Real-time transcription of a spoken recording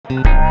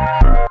And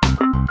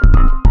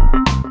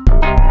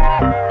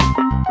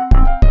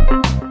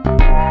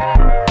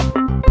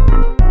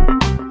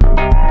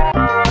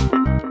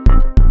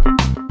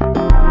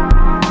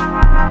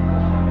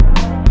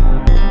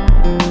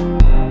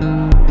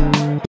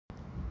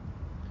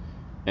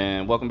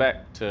welcome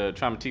back to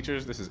Trauma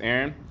Teachers. This is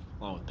Aaron,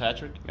 along with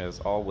Patrick, as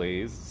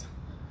always.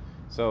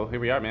 So here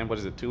we are, man. What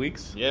is it, 2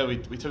 weeks? Yeah, we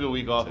took a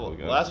week off.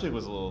 Last week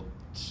was a little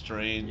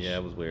strange. Yeah,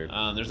 it was weird.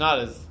 There's not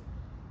as...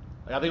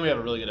 I think we have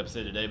a really good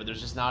episode today, but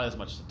there's just not as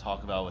much to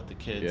talk about with the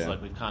kids. Yeah.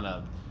 Like, we've kind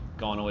of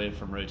gone away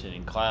from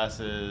rotating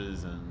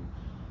classes,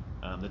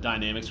 and the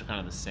dynamics are kind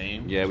of the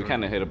same. Yeah, we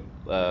kind of hit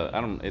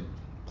a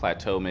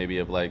plateau maybe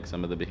of like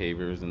some of the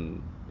behaviors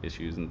and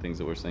issues and things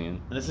that we're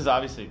seeing. And this is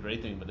obviously a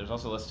great thing, but there's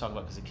also less to talk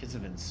about because the kids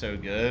have been so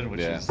good, which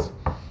is...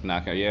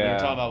 Not gonna, We were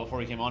talking about before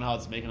we came on how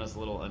it's making us a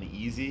little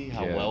uneasy,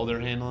 how well they're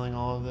handling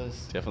all of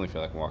this. Definitely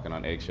feel like I'm walking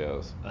on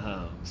eggshells.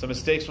 Some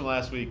mistakes from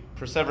last week.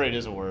 Perseverate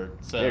is a word.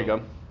 So there you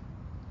go.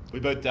 We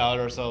both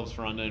doubted ourselves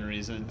for unknown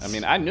reasons. I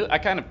mean, I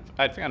kind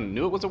of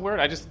knew it was a word.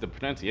 The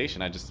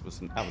pronunciation, I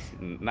was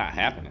not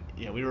happening.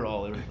 Yeah, we were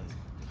all over the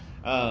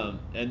place.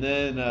 And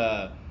then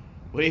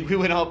we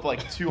went up like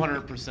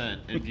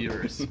 200% in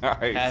viewers.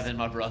 Nice. Having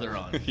my brother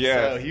on.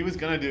 Yeah. So he was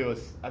gonna do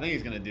I think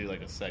he's gonna do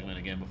like a segment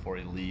again before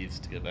he leaves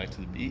to get back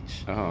to the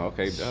beach. Oh,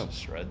 okay. Dope.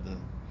 Shred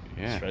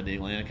the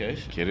Atlantic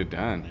Ocean. Get it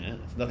done. Yeah,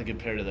 it's nothing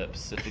compared to that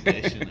Pacific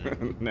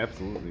Ocean.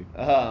 Absolutely.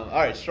 All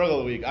right, struggle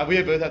of the week.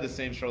 We both had the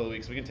same struggle of the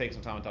week, so we can take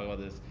some time and talk about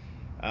this.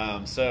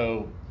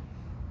 So,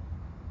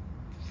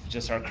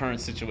 just our current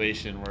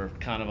situation, we're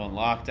kind of on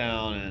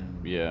lockdown,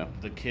 and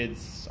the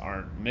kids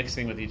aren't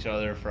mixing with each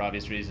other for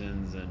obvious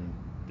reasons, and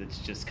it's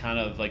just kind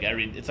of like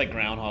it's like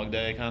Groundhog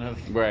Day, kind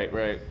of. Right.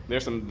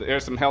 There's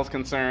some health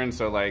concerns,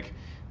 so like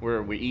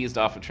we eased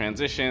off of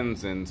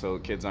transitions, and so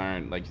kids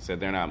aren't, like you said,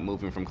 they're not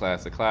moving from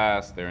class to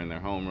class. They're in their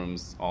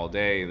homerooms all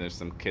day. There's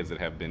some kids that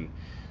have been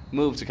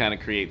moved to kind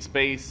of create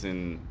space,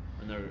 and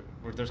they're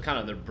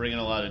bringing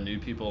a lot of new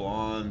people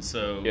on.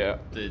 So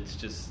it's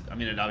just, I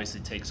mean, it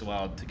obviously takes a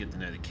while to get to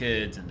know the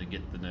kids and to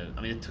get to know.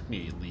 I mean, it took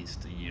me at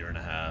least a year and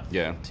a half,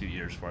 2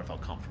 years before I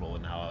felt comfortable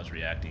in how I was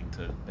reacting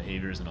to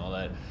behaviors and all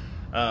that.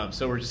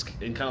 So we're just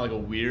in kind of like a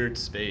weird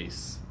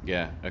space.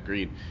 Yeah,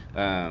 agreed.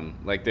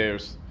 Like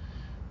there's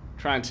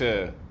trying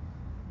to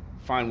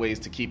find ways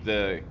to keep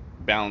the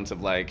balance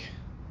of like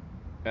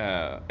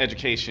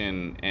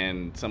education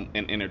and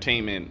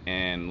entertainment,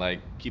 and like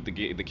keep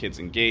the kids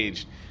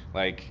engaged.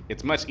 Like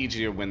it's much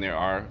easier when there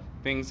are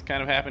things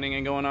kind of happening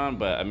and going on.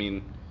 But I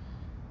mean,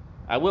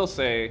 I will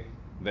say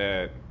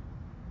that,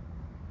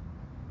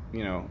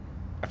 you know,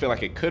 I feel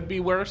like it could be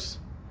worse.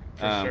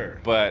 For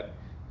sure. But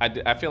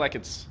I feel like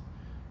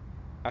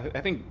I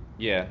think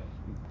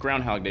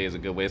Groundhog Day is a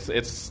good way.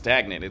 It's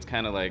stagnant. It's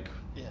kind of like...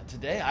 Yeah,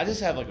 today I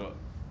actually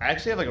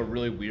have like a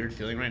really weird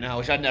feeling right now,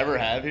 which I never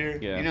have here.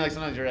 Yeah. You know, like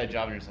sometimes you're at a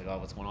job and you're just like, oh,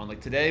 what's going on?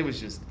 Like today was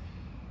just,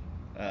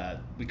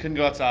 we couldn't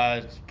go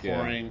outside, it was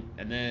pouring,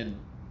 and then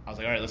I was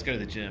like, all right, let's go to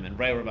the gym. And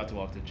right when we're about to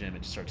walk to the gym,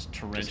 it just starts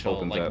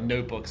torrential, like up.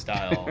 Notebook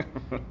style,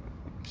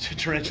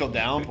 torrential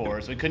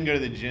downpour. So we couldn't go to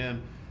the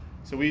gym.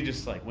 So we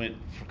just like went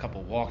for a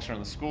couple walks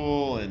around the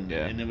school, and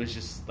it was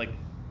just like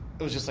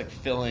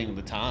filling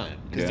the time,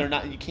 because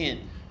you can't,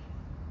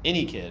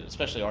 any kid,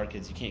 especially our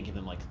kids, you can't give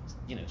them like,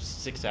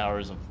 6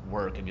 hours of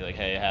work and be like,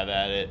 hey, have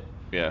at it.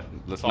 Yeah,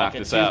 let's knock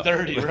this out.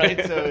 2:30,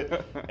 right?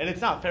 So, and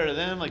it's not fair to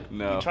them. Like,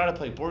 no. We try to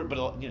play board, but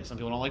some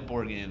people don't like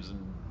board games,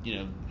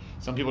 and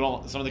some people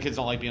don't. Some of the kids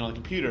don't like being on the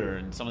computer,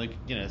 and some of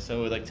the,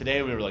 so like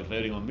today we were like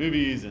voting on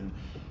movies and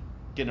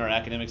getting our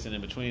academics in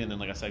between, and then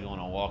like I said,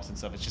 going on walks and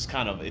stuff. It's just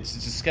the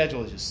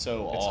schedule is just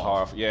so off. It's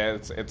hard. Yeah,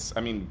 it's.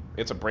 I mean,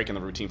 it's a break in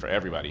the routine for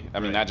everybody.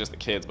 I mean, not just the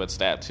kids, but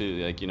staff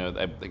too. Like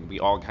we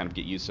all kind of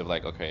get used to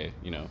like, okay,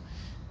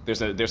 there's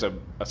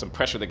some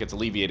pressure that gets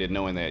alleviated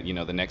knowing that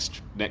the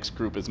next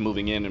group is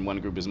moving in and one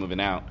group is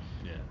moving out.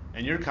 Yeah,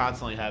 and you're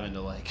constantly having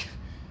to like,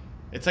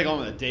 it's like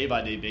on a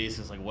day-by-day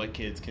basis, like what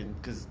kids can,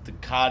 because the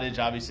cottage,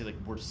 obviously, like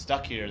we're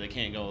stuck here, they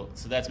can't go,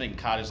 so that's making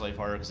cottage life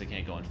harder because they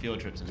can't go on field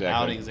trips and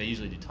outings. They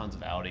usually do tons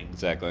of outings.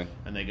 Exactly.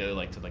 And they go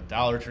like to like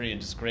Dollar Tree and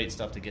just great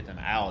stuff to get them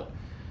out.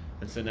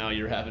 And so now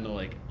you're having to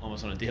like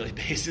almost on a daily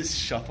basis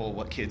shuffle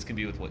what kids can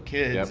be with what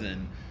kids. Yep.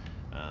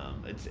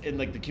 And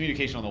like the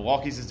communication on the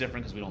walkies is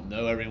different because we don't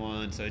know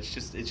everyone. So it's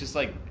just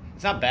like,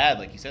 it's not bad,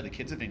 like you said, the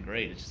kids have been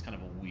great. It's just kind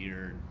of a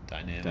weird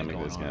dynamic going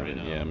on right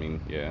now. Yeah, I mean,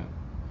 yeah.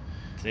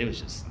 Today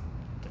was just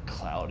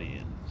cloudy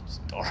and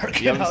just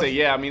dark. Yeah, I would say,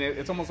 yeah. I mean,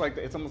 it's almost like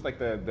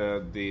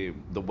the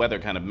weather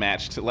kind of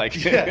matched to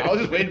like. Yeah, I was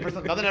just waiting for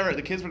something. Nothing ever.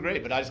 The kids were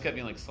great, but I just kept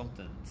being like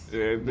something's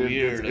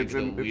weird. It's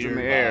in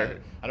the air.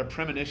 I had a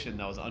premonition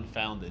that was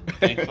unfounded.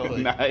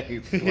 Thankfully.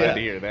 Nice. Glad to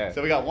hear that.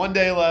 So we got one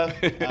day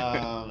left,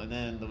 and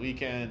then the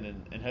weekend,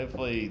 and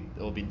hopefully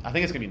it'll be. I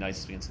think it's gonna be nice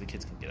this weekend, so the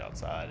kids can get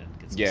outside and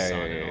get some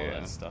sun and all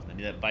that stuff. They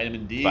need that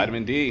vitamin D.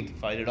 Vitamin D. To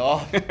fight it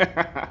off.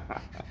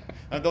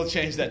 They'll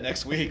change that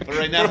next week, but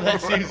right now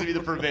that seems to be the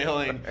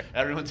prevailing.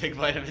 Everyone take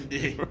vitamin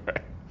D.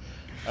 Right.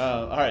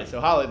 All right,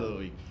 so highlight of the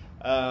week.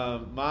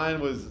 Mine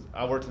was,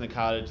 I worked in the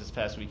cottage this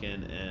past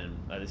weekend, and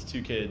there's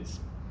 2 kids.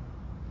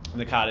 And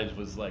the cottage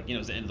was like, it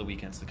was the end of the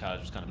weekend, so the cottage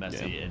was kind of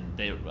messy. Yeah.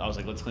 And I was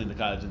like, let's clean the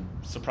cottage. And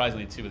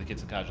surprisingly, 2 of the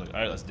kids in the cottage were like, all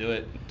right, let's do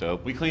it.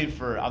 Dope. We cleaned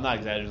for, I'm not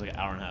exaggerating, it was like an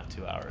hour and a half,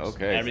 2 hours.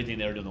 Okay. Everything.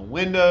 They were doing the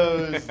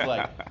windows.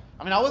 Like,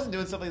 I mean, I wasn't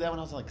doing stuff like that when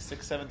I was in like 6th,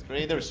 7th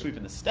grade. They were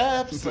sweeping the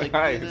steps. Like,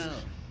 nice.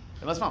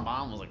 Unless my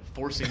mom was like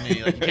forcing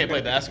me, like, you can't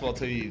play basketball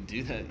until you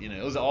do that.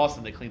 It was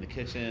awesome. They cleaned the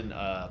kitchen.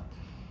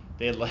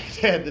 They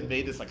had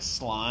made this like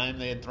slime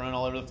they had thrown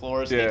all over the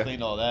floor, so they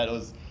cleaned all that.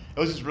 It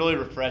was just really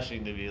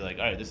refreshing to be like,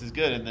 all right, this is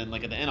good. And then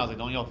like at the end, I was like,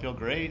 don't y'all feel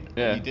great?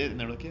 Yeah. And you did, and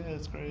they were like, yeah,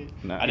 it's great.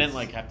 Nice. I didn't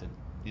like have to,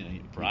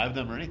 bribe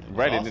them or anything.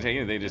 Right, awesome.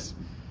 entertaining. They just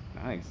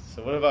nice.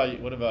 So what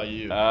about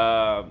you?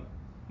 Well,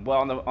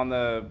 on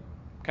the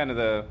kind of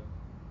the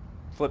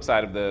flip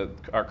side of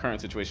our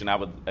current situation,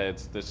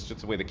 it's just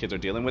the way the kids are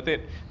dealing with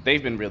it.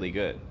 They've been really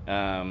good.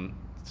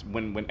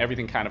 When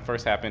everything kind of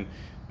first happened,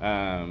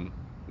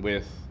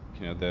 with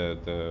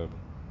the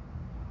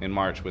in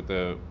March with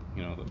the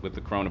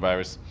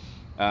coronavirus.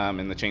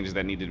 And the changes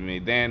that needed to be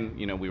made then,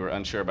 we were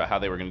unsure about how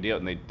they were going to deal,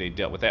 and they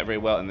dealt with that very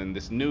well. And then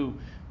this new,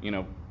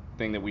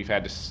 thing that we've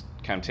had to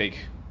kind of take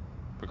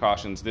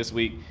precautions this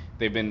week,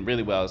 they've been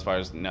really well as far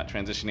as not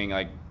transitioning.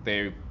 Like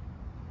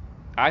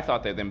I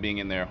thought that them being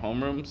in their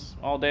homerooms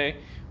all day,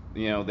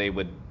 they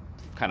would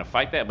kind of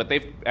fight that, but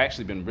they've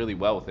actually been really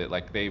well with it.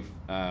 Like they've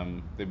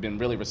been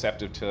really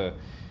receptive to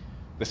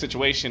the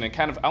situation, and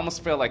kind of, I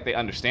almost feel like they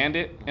understand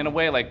it in a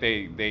way. Like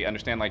they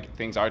understand like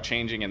things are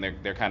changing, and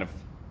they're kind of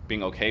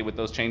being okay with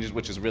those changes,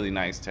 which is really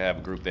nice to have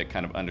a group that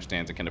kind of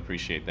understands and can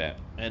appreciate that.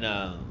 And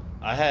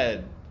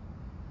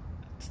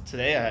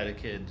today I had a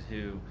kid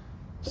who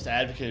just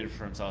advocated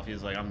for himself. He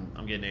was like,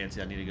 I'm getting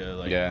antsy. I need to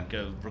go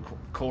go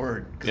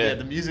record, because they had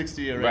the music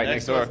studio right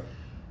next door.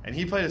 And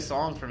he played a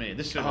song for me.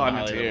 This should have been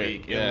highlight of the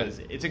week.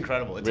 It's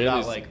incredible. It's really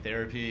about like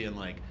therapy and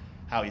like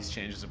how he's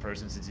changed as a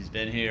person since he's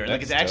been here. And,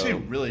 like, it's actually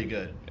really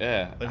good.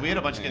 Yeah. Like, we had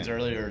a bunch of kids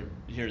earlier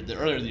in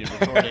the year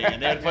recording,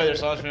 and they would play their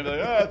songs for me and be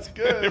like, oh, it's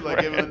good.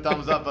 Like, give it a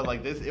thumbs up. But,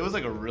 like, it was,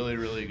 like, a really,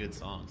 really good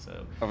song.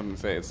 So I was going to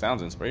say, it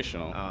sounds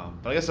inspirational.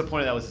 But I guess the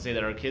point of that was to say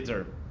that our kids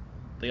are,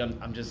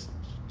 I'm just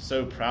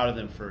so proud of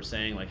them for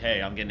saying, like,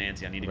 hey, I'm getting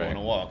antsy. I need to go on a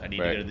walk. I need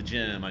to go to the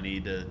gym. I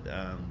need to,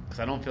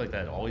 because I don't feel like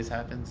that always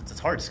happens. It's a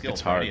hard skill.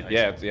 It's hard.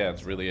 Yeah,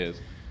 it really is.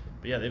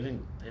 But yeah, they've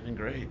been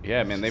great.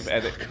 Yeah, man, they've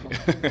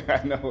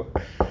I know.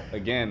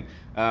 Again,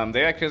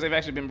 because they've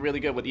actually been really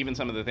good with even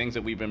some of the things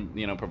that we've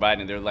been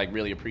providing. They're like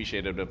really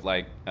appreciative of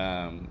like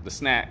the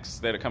snacks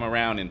that come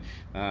around. And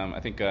I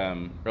think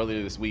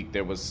earlier this week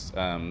there was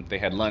they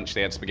had lunch.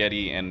 They had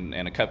spaghetti and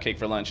a cupcake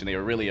for lunch, and they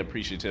were really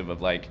appreciative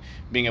of like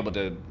being able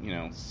to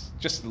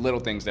just little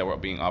things that were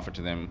being offered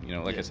to them.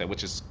 Like I said,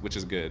 which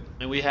is good.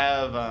 And we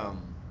have.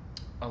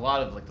 A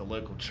lot of like the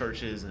local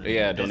churches and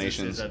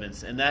donations,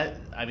 and that,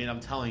 I mean, I'm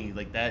telling you,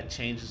 like, that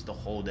changes the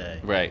whole day.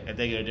 Right. If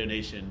they get a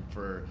donation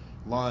for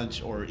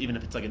lunch, or even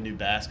if it's like a new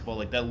basketball,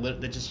 like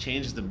that just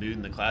changes the mood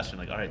in the classroom.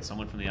 Like, all right,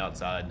 someone from the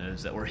outside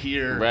knows that we're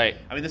here. Right.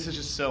 I mean, this is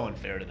just so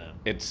unfair to them.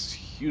 It's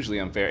hugely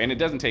unfair, and it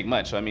doesn't take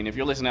much. So, I mean, if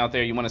you're listening out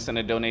there, you want to send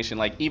a donation,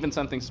 like even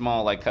something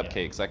small like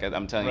cupcakes. Like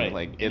I'm telling you,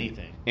 like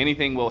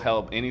anything will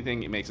help.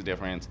 Anything, it makes a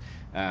difference.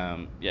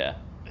 Yeah.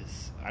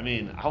 I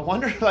mean, I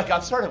wonder, like,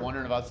 I've started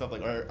wondering about stuff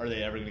like, are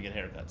they ever going to get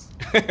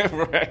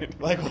haircuts?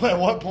 Right. Like, at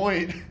what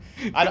point?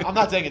 I'm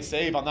not saying it's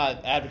safe. I'm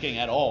not advocating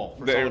at all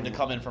for someone to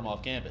come in from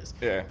off campus.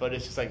 Yeah. But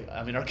it's just like,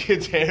 I mean, our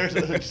kids' hairs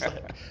are just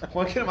like,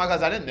 one kid in my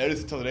class, I didn't notice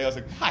it until today. I was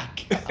like, my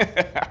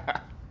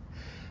God.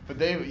 But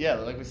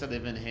like we said,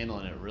 they've been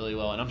handling it really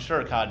well. And I'm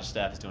sure college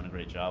staff is doing a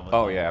great job with it.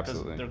 Oh, yeah,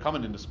 absolutely. They're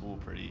coming into school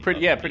pretty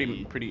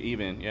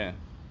even, yeah.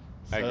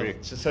 So, I agree.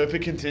 Just hope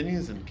it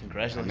continues, and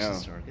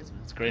congratulations to our kids,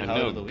 man. It's a great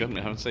highlight of the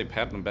week. I would say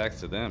pat them back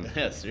to them.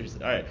 Yeah,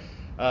 seriously. All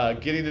right.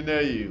 Getting to know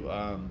you.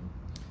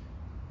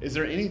 Is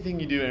there anything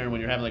you do, Aaron, when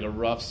you're having like a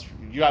rough?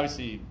 You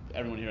obviously,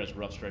 everyone here has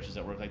rough stretches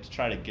at work. Like, to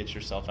try to get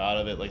yourself out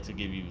of it, like to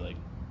give you like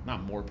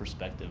not more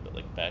perspective, but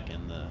like back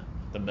in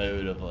the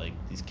mode of like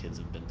these kids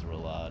have been through a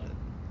lot.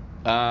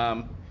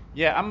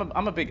 Yeah,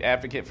 I'm a big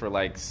advocate for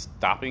like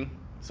stopping.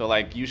 So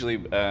like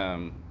usually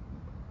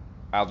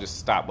I'll just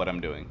stop what I'm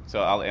doing. So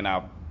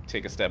I'll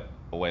take a step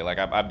away. Like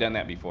I've done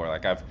that before.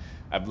 Like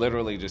I've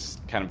literally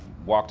just kind of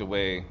walked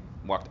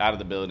out of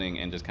the building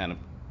and just kind of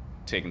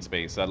taken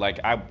space. So like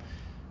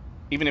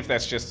even if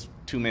that's just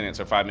 2 minutes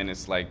or 5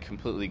 minutes, like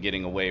completely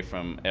getting away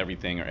from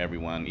everything or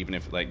everyone, even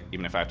if I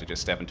have to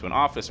just step into an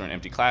office or an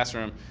empty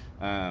classroom,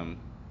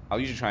 I'll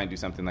usually try and do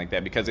something like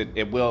that, because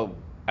it will.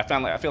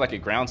 I feel like it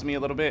grounds me a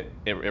little bit.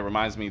 It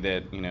reminds me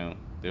that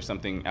there's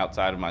something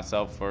outside of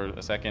myself for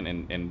a second,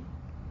 and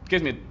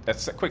gives me a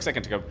quick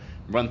second to go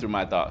run through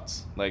my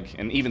thoughts, like,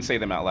 and even say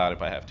them out loud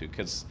if I have to,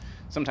 because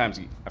sometimes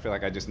I feel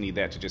like I just need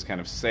that to just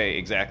kind of say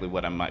exactly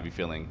what I might be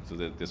feeling, so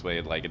that this way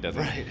it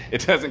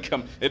doesn't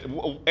come.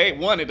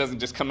 It doesn't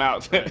just come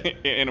out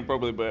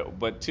inappropriately,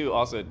 but two,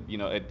 also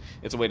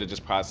it's a way to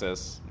just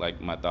process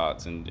like my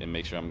thoughts and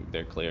make sure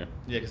they're clear.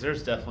 Yeah, because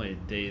there's definitely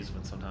days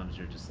when sometimes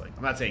you're just like,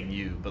 I'm not saying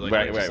you, but like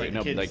right.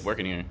 No, kids, like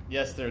working here.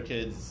 Yes, there are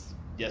kids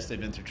yes, they've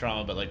been through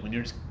trauma, but like when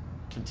you're just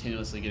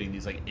continuously getting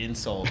these like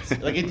insults,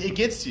 like it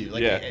gets to you.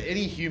 Like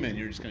any human,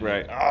 you're just gonna be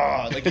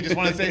like, like you just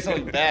want to say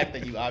something back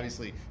that you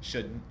obviously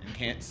shouldn't and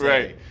can't say.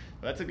 Right.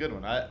 But that's a good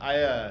one.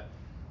 I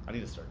need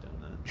to start doing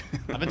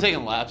that. I've been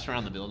taking laps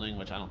around the building,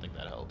 which I don't think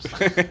that helps.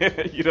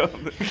 You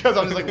don't, because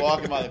I'm just like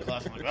walking by the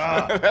class. I'm like,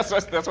 ah. That's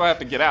why I have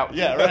to get out.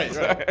 Yeah,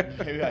 right.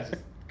 Maybe I just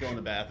go in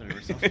the bathroom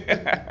or something.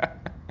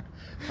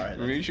 All right,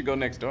 maybe you should go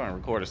next door and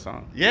record a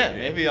song. Yeah,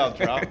 maybe I'll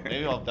drop.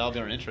 Maybe that'll be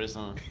our intro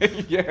song.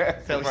 Yeah,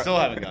 so we still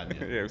haven't gotten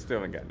it. Yeah, we still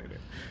haven't gotten it.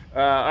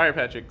 All right,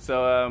 Patrick.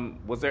 So,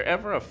 was there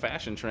ever a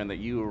fashion trend that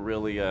you were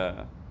really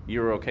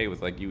you were okay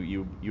with, like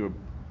you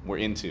were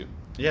into?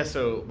 Yeah.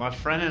 So my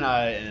friend and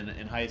I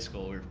in high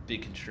school were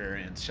big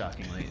contrarians,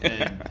 shockingly,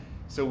 and.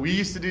 So we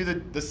used to do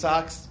the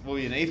socks. Well,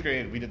 in 8th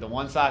grade, we did the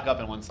one sock up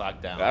and one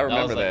sock down. I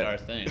remember that. Was like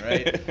our thing,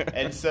 right?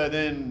 And so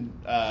then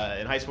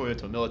in high school, we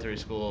went to a military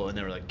school, and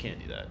they were like, "Can't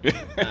do that.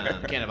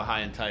 Can't have a high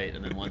and tight,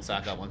 and then one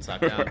sock up, one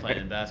sock down,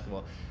 playing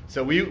basketball."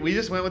 So we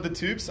just went with the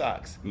tube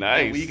socks.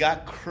 Nice. And we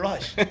got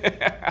crushed,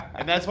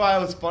 and that's why it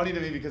was funny to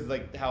me because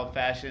like how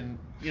fashion.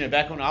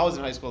 Back when I was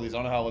in high school, at least I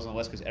don't know how it was on the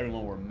West Coast,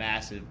 everyone wore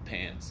massive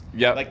pants.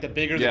 Yeah. Like the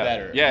bigger the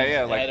better.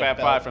 Yeah, like Fat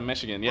Five from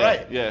Michigan. Yeah.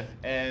 Right. Yeah.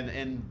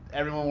 And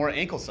everyone wore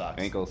ankle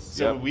socks. Ankles.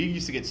 So we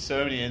used to get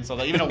so many insults,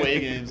 like even away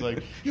games,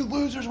 like, you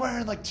losers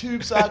wearing like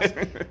tube socks.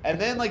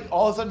 And then like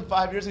all of a sudden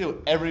 5 years ago,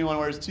 everyone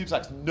wears tube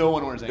socks. No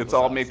one wears ankle socks. It's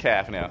all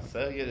mid-calf now. So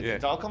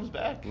it all comes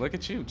back. Look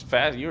at you.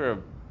 Fast. You're a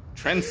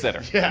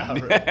trendsetter. Yeah.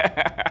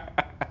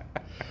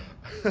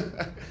 Right.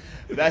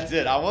 That's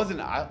it. I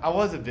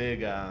was a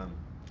big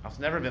I've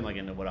never been like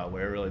into what I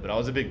wear really, but I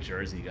was a big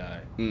jersey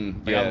guy.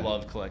 I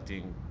loved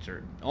collecting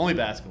only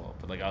basketball,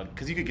 but like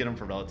because you could get them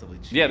for relatively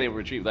cheap. Yeah, they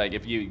were cheap. Like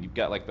if you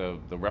got like the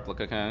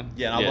replica kind.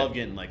 Yeah, and I love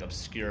getting like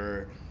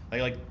obscure,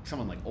 like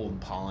someone like Olden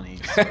Polony.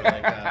 Or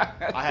like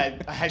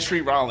I had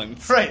Treat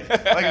Rollins. Right,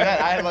 like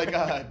that. I had like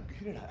I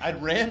had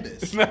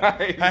Rambis.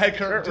 Nice. I had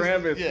Kurt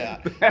Rambis. Yeah,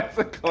 that's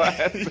a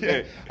classic.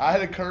 Yeah. I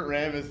had a Kurt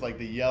Rambis, like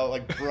the yellow,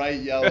 like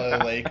bright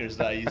yellow Lakers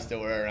that I used to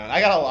wear around. I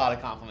got a lot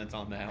of compliments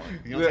on that one.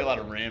 You don't see a lot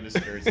of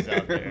Rambis jerseys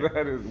out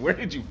there. Where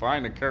did you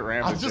find the Kurt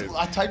Rambis jersey?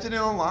 I typed it in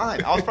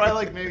online. I was probably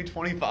like maybe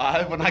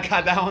 25 when I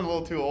got that one, a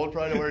little too old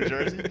probably to wear a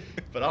jersey.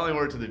 But I only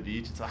wore it to the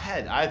beach. And so I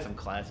had some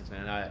classics,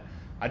 man.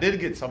 I did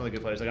get some of the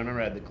good players. Like I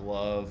remember I had the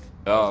glove.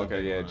 Oh,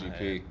 okay, yeah,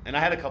 GP. And I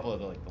had a couple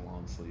of the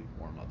long sleeve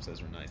warm-ups.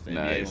 Those were nice. The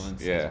nice. NBA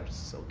ones, yeah. those were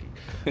silky.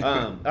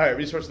 All right,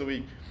 resource of the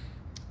week.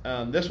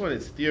 This one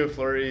is Theo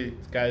Fleury,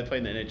 the guy that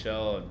played in the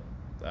NHL.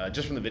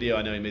 Just from the video,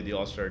 I know he made the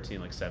All-Star team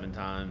like 7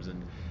 times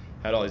and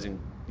had all these,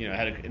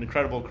 had an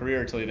incredible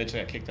career until he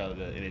eventually got kicked out of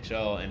the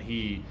NHL. And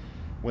he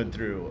went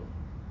through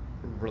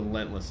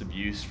relentless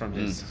abuse from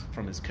his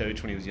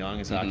coach when he was young,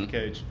 his hockey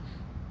coach.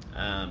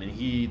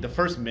 And the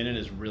first minute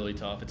is really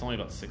tough. It's only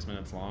about 6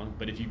 minutes long.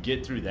 But if you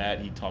get through that,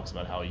 he talks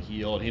about how he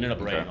healed. He ended up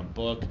writing a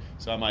book.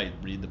 So I might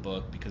read the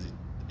book because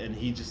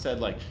he just said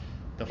like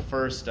the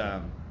first,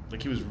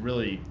 like he was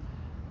really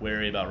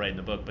wary about writing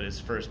the book, but his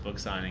first book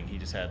signing, he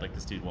just had like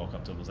this dude walk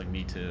up to him, was like,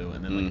 "Me too."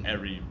 And then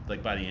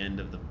like by the end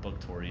of the book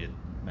tour, he had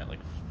met like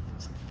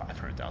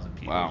 500,000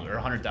 people or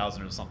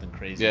 100,000 or something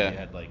crazy. Yeah. He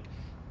had like,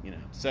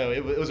 so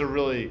it was a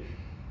really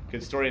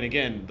good story. And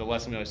again, the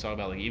lesson we always talk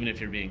about, like even if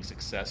you're being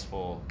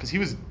successful, because he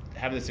was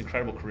having this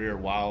incredible career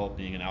while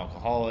being an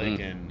alcoholic,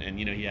 and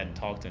he hadn't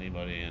talked to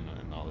anybody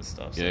and all this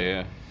stuff. So.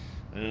 Yeah.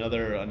 And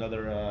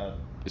another.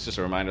 It's just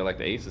a reminder, like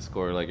the Aces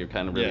score, like it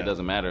kind of really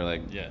doesn't matter.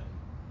 Like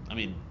I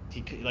mean,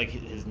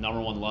 his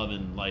number one love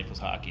in life was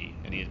hockey,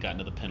 and he had gotten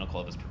to the pinnacle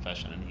of his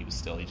profession, and he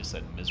just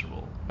said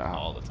miserable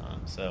all the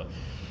time. So.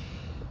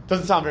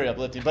 Doesn't sound very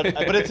uplifting, but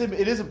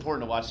it is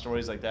important to watch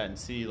stories like that and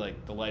see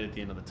like the light at the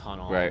end of the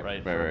tunnel,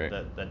 right?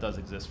 That does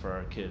exist for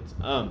our kids.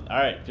 All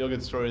right, feel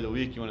good story of the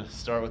week. You want to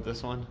start with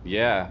this one?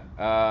 Yeah.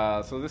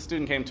 So this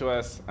student came to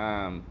us.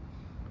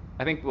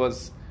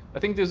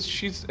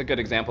 She's a good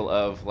example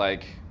of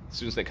like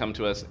students that come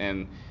to us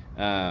and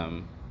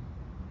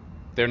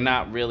they're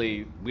not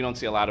really. We don't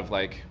see a lot of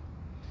like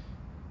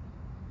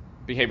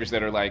behaviors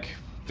that are like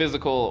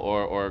physical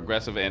or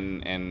aggressive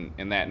and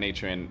that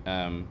nature,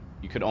 and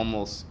you could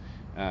almost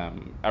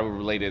I would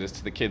relate it as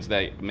to the kids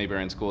that maybe are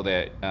in school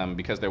that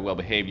because they're well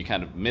behaved, you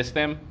kind of miss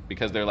them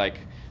because they're like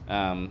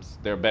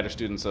they're better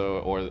students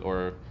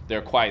or they're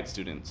a quiet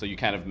student, so you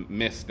kind of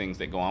miss things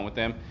that go on with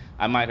them.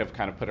 I might have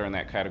kind of put her in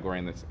that category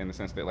in the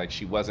sense that like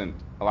she wasn't,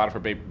 a lot of her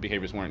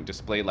behaviors weren't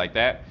displayed like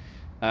that,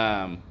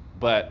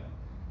 but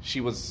she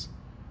was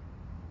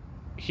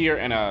here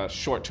in a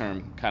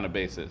short-term kind of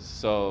basis.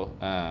 So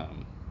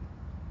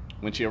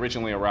when she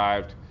originally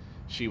arrived,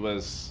 we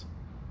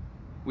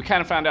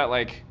kind of found out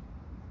like,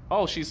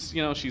 oh,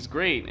 she's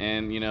great,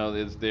 and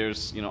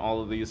there's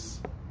all of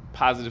these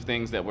positive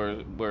things that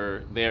were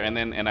there, and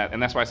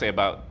that's why I say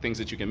about things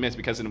that you can miss,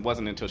 because it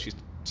wasn't until she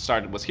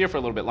was here for a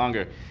little bit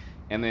longer,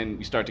 and then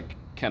you start to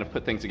kind of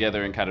put things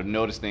together and kind of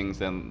notice things,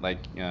 and like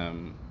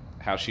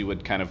how she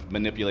would kind of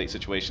manipulate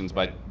situations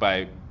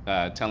by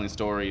telling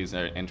stories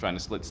and trying to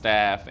split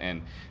staff,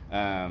 and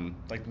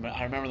like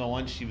I remember the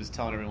one she was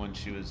telling everyone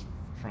she was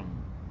from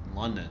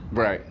London.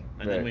 Right.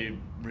 And then we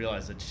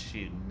realized that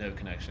she had no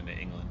connection to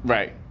England.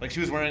 Right. Like she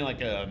was wearing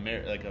like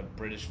a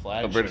British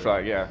flag. A British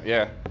flag,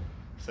 yeah.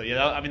 So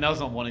yeah, that was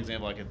the one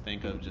example I could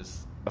think of,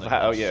 just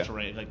like,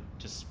 straight, like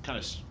just kind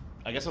of.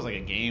 I guess it was like a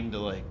game to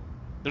like.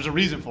 There's a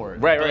reason for it.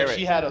 Right.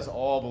 She had us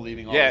all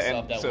believing all this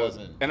stuff that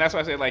wasn't. And that's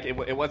why I say like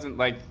it wasn't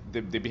like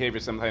the behavior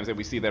sometimes that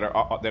we see that are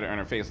on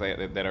her face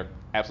that are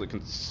absolutely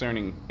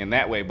concerning in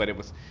that way, but it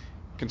was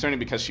concerning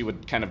because she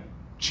would kind of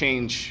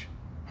change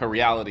her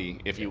reality,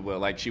 if you will.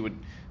 Like she would,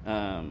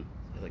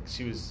 like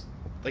she was,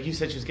 like you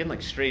said, she was getting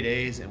like straight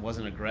A's and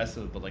wasn't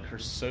aggressive, but like her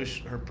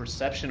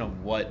perception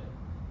of what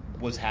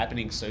was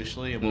happening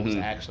socially and what was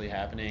actually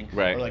happening,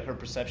 right? Or like her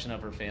perception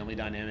of her family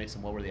dynamics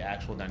and what were the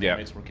actual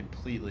dynamics were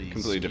completely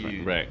skewed,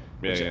 different, right?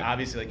 Which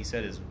obviously, like you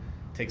said,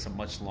 takes a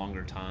much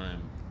longer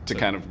time to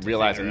kind of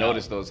realize and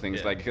notice those things,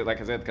 yeah. like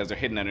I said, because they're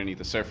hidden underneath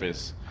the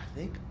surface. I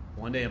think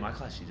one day in my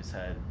class, she just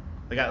had.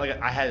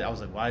 I was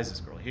like, why is this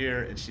girl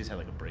here? And she just had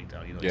like a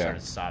breakdown,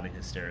 started sobbing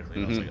hysterically.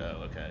 And I was like,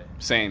 oh, okay.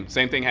 Same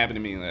thing happened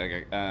to me.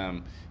 Like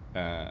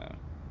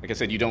I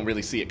said, you don't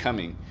really see it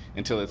coming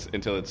until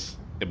it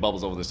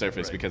bubbles over the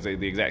surface, right? Because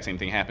the exact same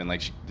thing happened.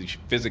 Like she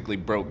physically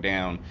broke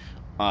down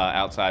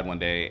outside one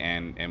day,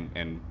 and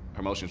her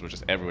emotions were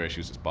just everywhere. She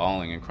was just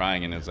bawling and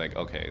crying, and it was like,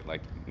 okay,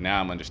 like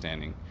now I'm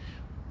understanding.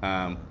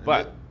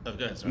 But go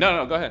ahead. Sorry.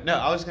 No, go ahead. No,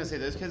 I was just gonna say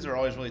those kids are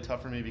always really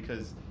tough for me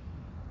because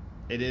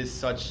it is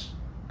such.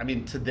 I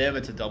mean, to them,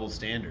 it's a double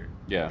standard.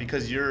 Yeah.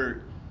 Because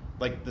you're,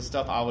 like, the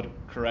stuff I would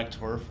correct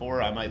her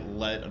for, I might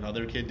let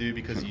another kid do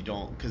because they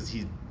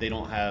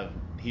don't have,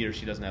 he or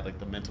she doesn't have, like,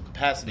 the mental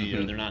capacity,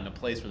 or they're not in a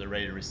place where they're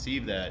ready to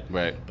receive that.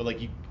 Right. But,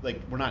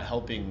 we're not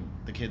helping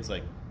the kids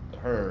like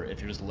her if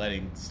you're just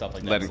letting stuff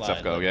like that letting slide.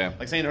 Stuff go, yeah.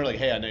 Like saying to her, like,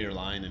 hey, I know you're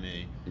lying to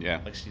me. Yeah.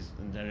 Like,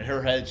 in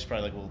her head, she's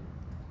probably like, well,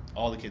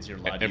 all the kids here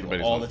lie to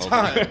you all the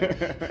time.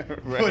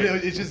 Right. But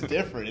it's just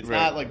different. It's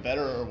not, like,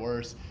 better or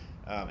worse.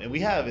 And we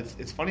have,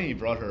 it's funny you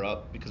brought her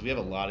up because we have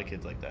a lot of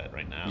kids like that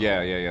right now.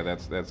 Yeah.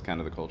 That's kind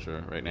of the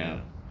culture right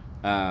now.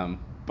 Yeah.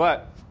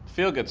 But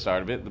feel good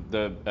start of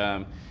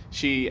it.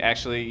 She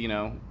actually,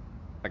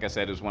 like I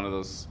said, is one of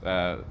those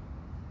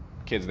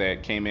kids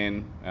that came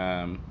in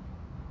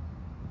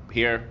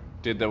here,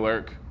 did the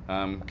work,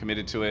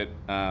 committed to it,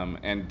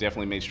 and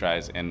definitely made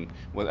strides. And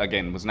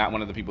was not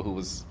one of the people who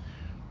was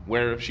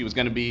where she was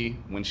going to be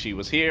when she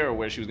was here or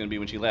where she was going to be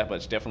when she left,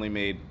 but she definitely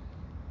made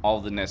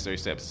all the necessary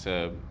steps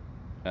to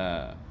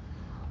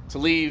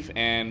leave.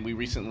 And we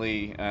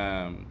recently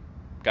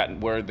gotten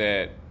word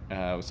that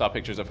we saw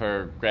pictures of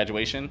her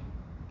graduation.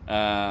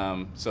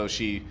 So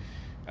she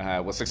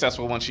was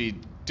successful once she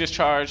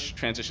discharged,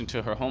 transitioned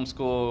to her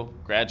homeschool,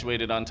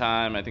 graduated on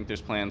time. I think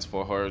there's plans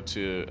for her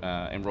to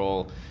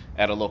enroll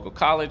at a local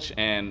college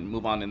and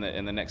move on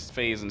in the next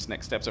phase and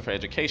next steps of her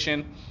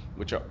education,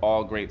 which are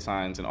all great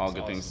signs and all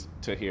good things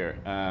to hear.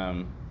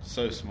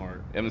 So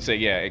smart. I'm gonna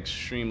say,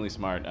 extremely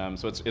smart.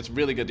 So it's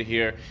really good to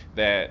hear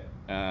that,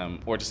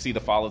 or to see the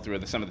follow through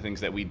of some of the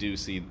things that we do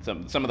see,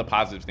 some of the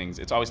positive things.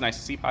 It's always nice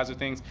to see positive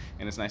things,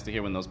 and it's nice to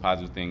hear when those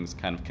positive things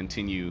kind of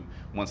continue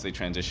once they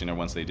transition or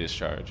once they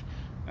discharge.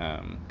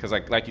 Because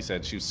like you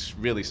said, she was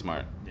really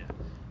smart. Yeah.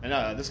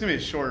 And this is gonna be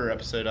a shorter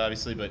episode,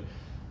 obviously, but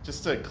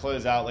just to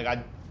close out, like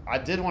I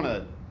did want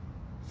to.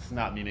 It's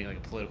not me making like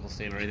a political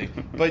statement or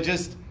anything, but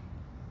just.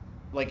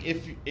 Like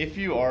if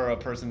you are a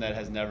person that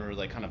has never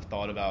like kind of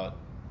thought about,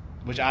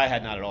 which I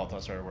had not at all until I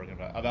started working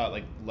about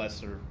like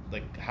lesser,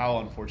 like how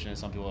unfortunate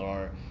some people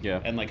are,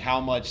 and like how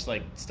much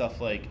like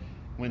stuff like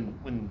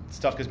when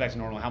stuff goes back to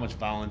normal, how much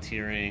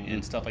volunteering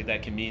and stuff like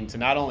that can mean to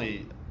not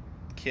only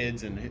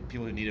kids and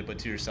people who need it, but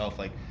to yourself.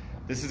 Like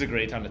this is a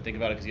great time to think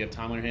about it because you have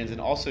time on your hands,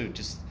 and also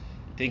just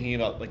thinking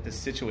about like the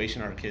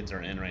situation our kids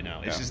are in right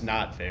now. It's just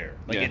not fair.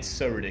 Like it's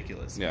so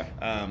ridiculous. Yeah.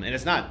 And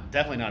it's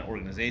definitely not an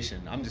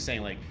organization. I'm just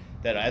saying like.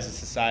 That as a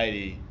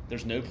society,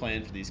 there's no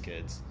plan for these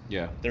kids.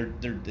 Yeah,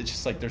 it's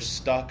just like they're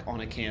stuck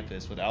on a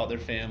campus without their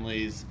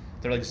families.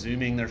 They're like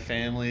Zooming their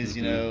families,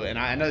 And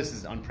I know this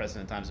is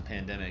unprecedented times of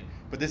pandemic,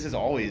 but this has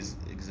always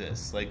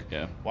exists. Like,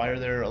 why are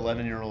there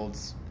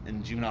 11-year-olds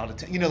in juvenile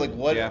detention? Like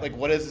what? Yeah. Like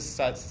what as a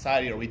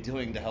society are we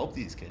doing to help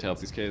these kids?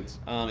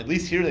 At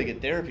least here they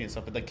get therapy and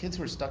stuff. But the kids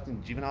who are stuck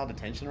in juvenile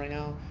detention right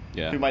now,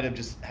 who might have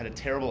just had a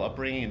terrible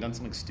upbringing and done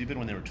something stupid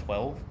when they were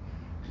 12,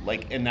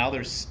 and now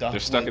they're stuck. They're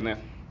stuck in there.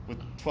 With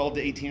 12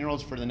 to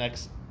 18-year-olds for the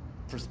next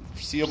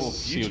foreseeable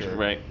future.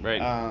 Right.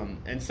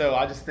 And so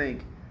I just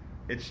think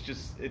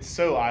it's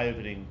so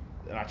eye-opening,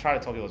 and I try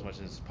to tell people as much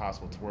as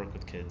possible to work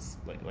with kids.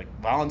 Like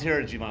volunteer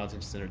at a juvenile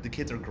detention center. The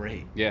kids are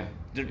great. Yeah.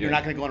 You're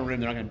not going to go in a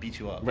room, they're not going to beat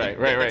you up. Right.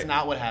 That's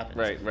not what happens.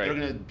 Right. They're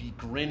going to be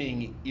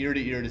grinning ear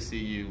to ear to see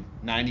you,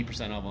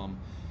 90% of them.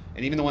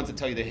 And even the ones that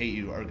tell you they hate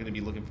you are going to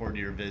be looking forward to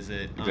your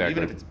visit. Exactly.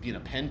 Even if it's being a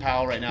pen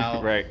pal right now.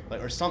 Right.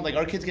 Or something.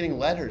 Like our kids getting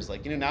letters.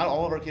 Like, not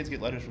all of our kids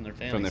get letters from their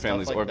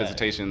families. Or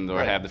visitations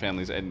or have the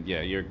families. And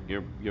you're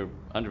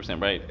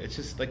 100% right. It's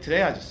just like today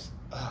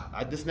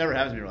this never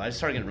happens to me. I just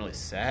started getting really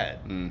sad.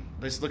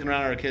 Just looking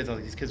around at our kids, I was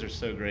like, these kids are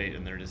so great,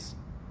 and they're just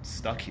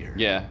stuck here.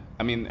 Yeah,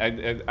 I mean,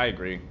 I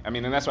agree. I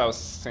mean, and that's what I was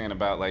saying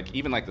about like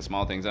even like the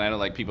small things. And I know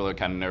like people are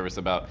kind of nervous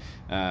about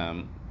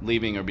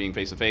leaving or being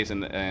face to face,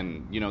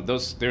 and you know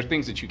there's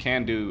things that you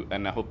can do,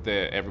 and I hope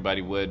that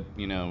everybody would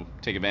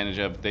take advantage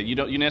of that.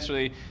 You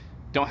necessarily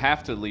don't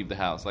have to leave the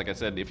house. Like I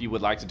said, if you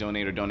would like to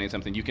donate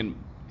something, you can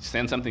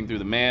send something through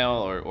the mail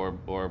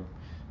or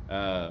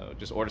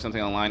just order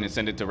something online and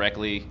send it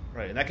directly.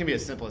 Right, and that can be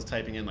as simple as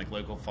typing in like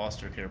local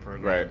foster care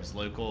programs,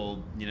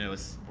 local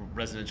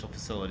residential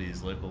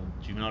facilities, local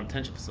juvenile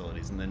detention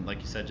facilities, and then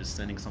like you said, just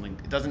sending something.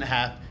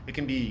 It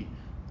can be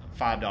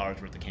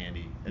 $5 worth of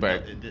candy.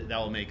 That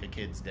will make a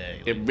kid's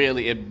day. It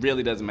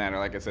really doesn't matter.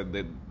 Like I said,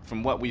 that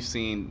from what we've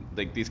seen,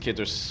 like these kids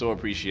are so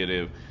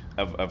appreciative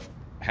of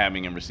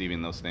having and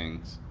receiving those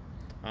things.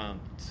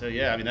 So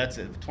yeah, I mean that's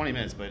it. 20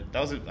 minutes, but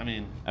that was. I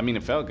mean,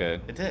 it felt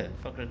good. It did.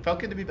 It felt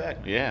good to be back.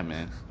 Man. Yeah,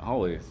 man.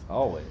 Always.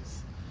 All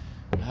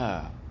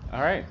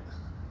right.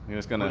 We're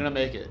gonna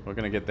make it. We're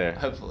gonna get there.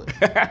 Hopefully.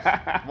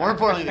 More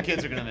importantly, the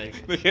kids are gonna make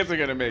it. The kids are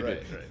gonna make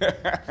it.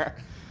 Right.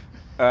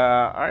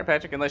 All right,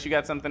 Patrick. Unless you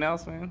got something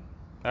else, man.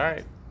 All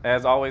right.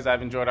 As always,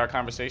 I've enjoyed our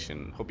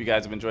conversation. Hope you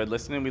guys have enjoyed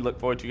listening. We look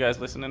forward to you guys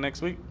listening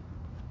next week.